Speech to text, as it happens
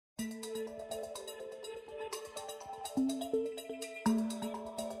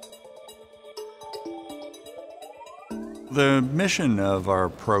The mission of our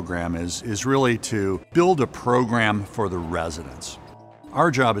program is really to build a program for the residents.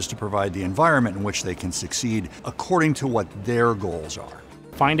 Our job is to provide the environment in which they can succeed according to what their goals are.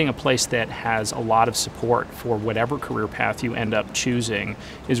 Finding a place that has a lot of support for whatever career path you end up choosing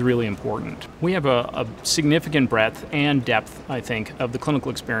is really important. We have a significant breadth and depth, I think, of the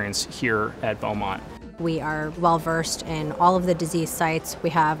clinical experience here at Beaumont. We are well versed in all of the disease sites. We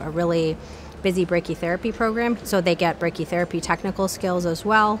have a really busy brachytherapy program, so they get brachytherapy technical skills as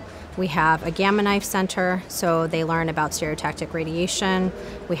well. We have a gamma knife center, so they learn about stereotactic radiation.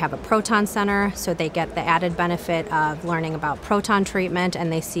 We have a proton center, so they get the added benefit of learning about proton treatment,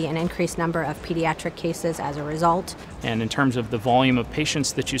 and they see an increased number of pediatric cases as a result. And in terms of the volume of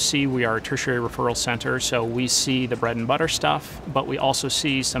patients that you see, we are a tertiary referral center, so we see the bread and butter stuff, but we also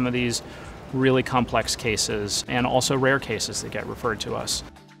see some of these really complex cases and also rare cases that get referred to us.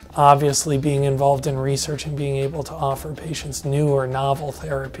 Obviously, being involved in research and being able to offer patients new or novel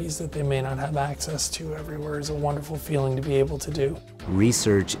therapies that they may not have access to everywhere is a wonderful feeling to be able to do.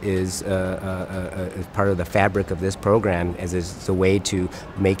 Research is part of the fabric of this program, as it's a way to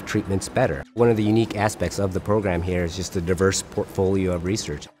make treatments better. One of the unique aspects of the program here is just the diverse portfolio of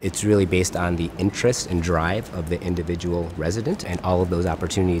research. It's really based on the interest and drive of the individual resident, and all of those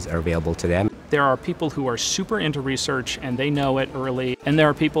opportunities are available to them. There are people who are super into research and they know it early, and there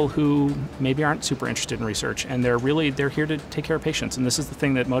are people who maybe aren't super interested in research and they're here to take care of patients, and this is the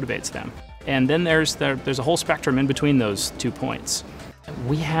thing that motivates them. And then there's a whole spectrum in between those 2 points.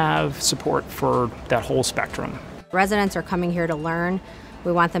 We have support for that whole spectrum. Residents are coming here to learn.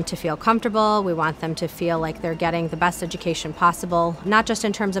 We want them to feel comfortable. We want them to feel like they're getting the best education possible, not just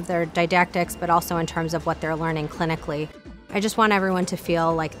in terms of their didactics, but also in terms of what they're learning clinically. I just want everyone to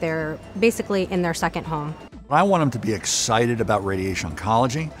feel like they're basically in their second home. I want them to be excited about radiation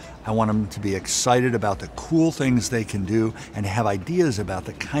oncology. I want them to be excited about the cool things they can do and have ideas about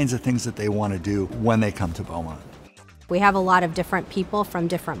the kinds of things that they want to do when they come to Beaumont. We have a lot of different people from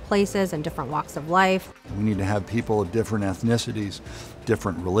different places and different walks of life. We need to have people of different ethnicities,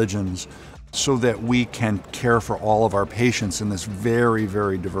 different religions, so that we can care for all of our patients in this very,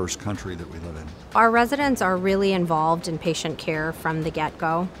 very diverse country that we live in. Our residents are really involved in patient care from the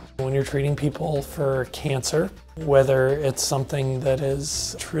get-go. When you're treating people for cancer, whether it's something that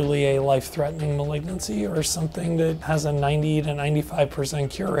is truly a life-threatening malignancy or something that has a 90 to 95%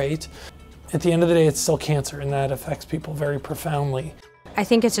 cure rate, at the end of the day, it's still cancer, and that affects people very profoundly. I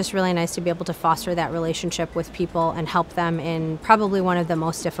think it's just really nice to be able to foster that relationship with people and help them in probably one of the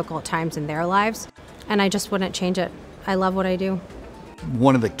most difficult times in their lives. And I just wouldn't change it. I love what I do.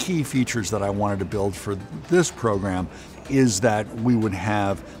 One of the key features that I wanted to build for this program is that we would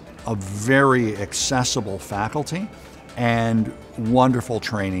have a very accessible faculty and wonderful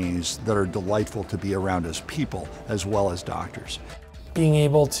trainees that are delightful to be around as people as well as doctors. Being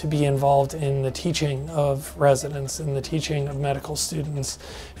able to be involved in the teaching of residents and the teaching of medical students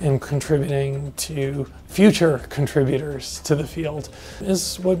and contributing to future contributors to the field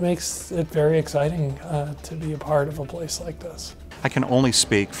is what makes it very exciting to be a part of a place like this. I can only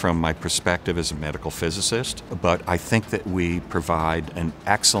speak from my perspective as a medical physicist, but I think that we provide an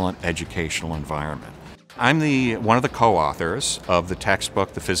excellent educational environment. I'm one of the co-authors of the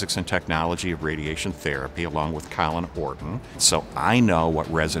textbook, The Physics and Technology of Radiation Therapy, along with Colin Orton. So I know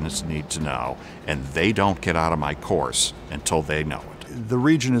what residents need to know, and they don't get out of my course until they know it. The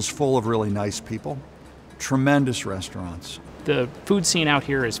region is full of really nice people, tremendous restaurants. The food scene out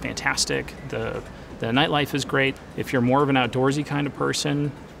here is fantastic. The nightlife is great. If you're more of an outdoorsy kind of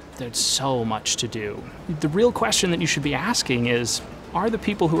person, there's so much to do. The real question that you should be asking is, are the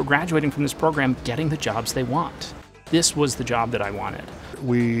people who are graduating from this program getting the jobs they want? This was the job that I wanted.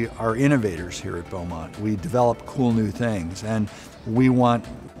 We are innovators here at Beaumont. We develop cool new things, and we want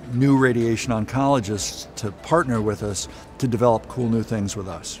new radiation oncologists to partner with us to develop cool new things with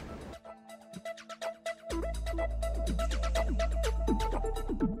us.